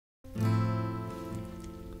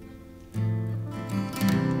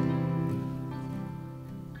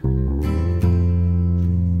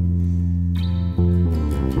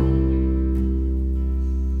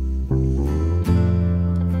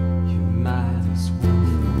just won't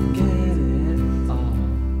forget it all.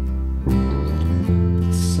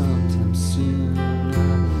 But sometime soon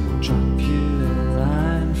I'll drop you a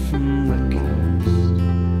line from the coast,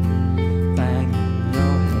 banging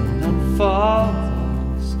your head on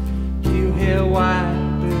falls. You hear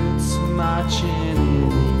white boots marching in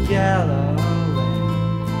the yellow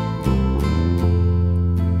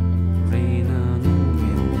rain on the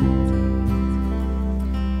wind.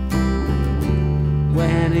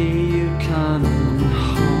 When are you coming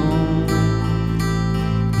home?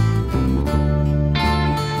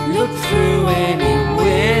 Look through any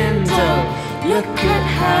window, look at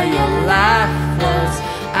how your life was.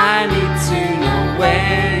 I need to know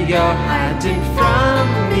where you're hiding from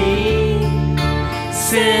me.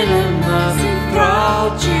 Cinemas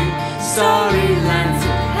enthralled you, storylines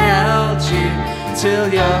have held you. Till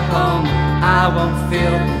you're home, I won't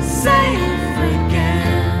feel safe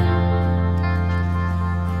again.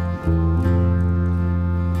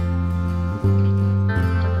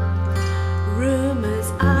 Rumors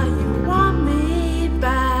are you want me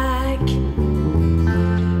back,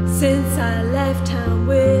 since I left town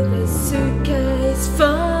with a suitcase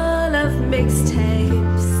full of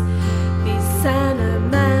mixtapes. These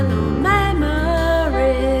sentimental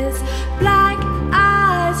memories, black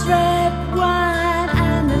eyes, red wine,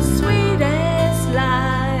 and the sweetest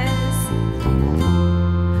lies.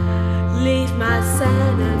 Leave my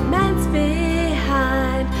sentiments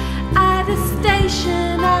behind at a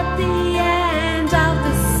station at the end of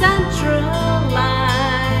the central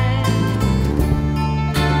line.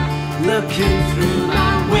 Looking through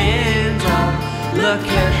my window, look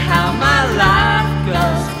at how my life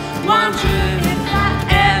goes. Wondering if I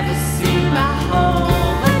ever see my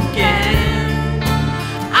home again.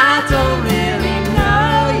 I don't really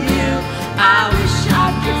know you, I wish I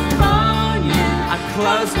could phone you. I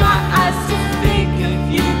close my eyes to think of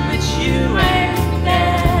you, but you ain't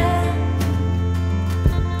there.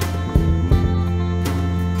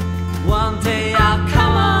 One day I'll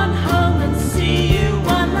come on home and see you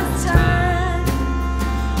one last time.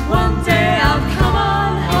 One day I'll come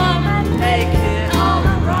on home and make it all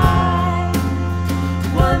right.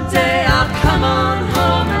 One day I'll come on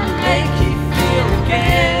home and make you feel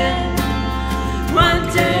again. One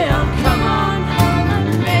day I'll come on home and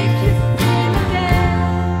make you feel again.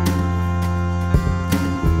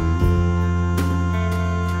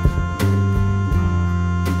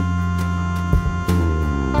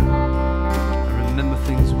 I remember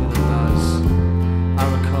things with a buzz. I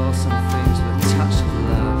recall some things with a touch of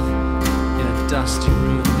love. In a dusty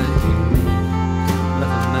room that you meet,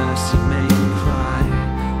 love and mercy made me cry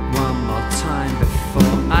one more time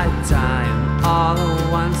before I die. And all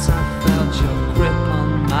at once I felt your grip on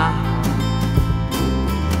my heart.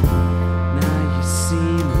 Now you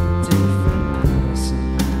seem a different person.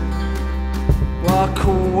 Walk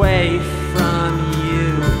away from you,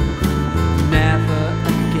 never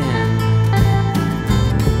again.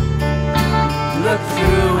 Look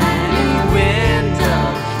through any window,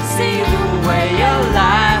 see the way your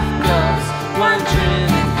life goes. Wondering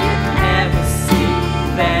if you'd ever see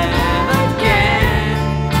them again.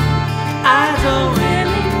 I don't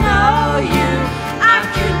really know you, I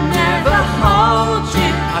could never hold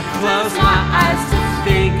you. I close my eyes to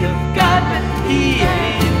think of God, but He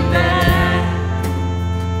ain't there.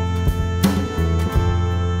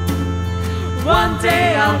 One day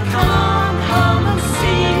I'll come on home and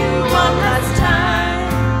see you one last time.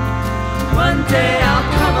 One day I'll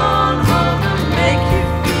come on home and make you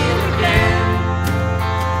feel again.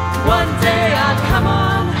 One day I'll come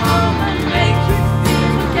on home and make you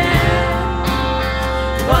feel again.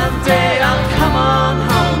 One day I'll come on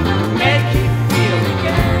home and make you feel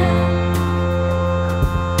again.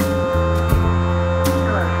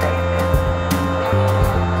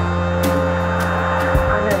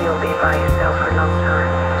 I know you'll be by yourself for a long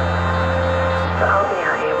time, but I'll be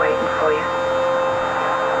out here waiting for you.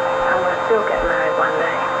 And we'll still get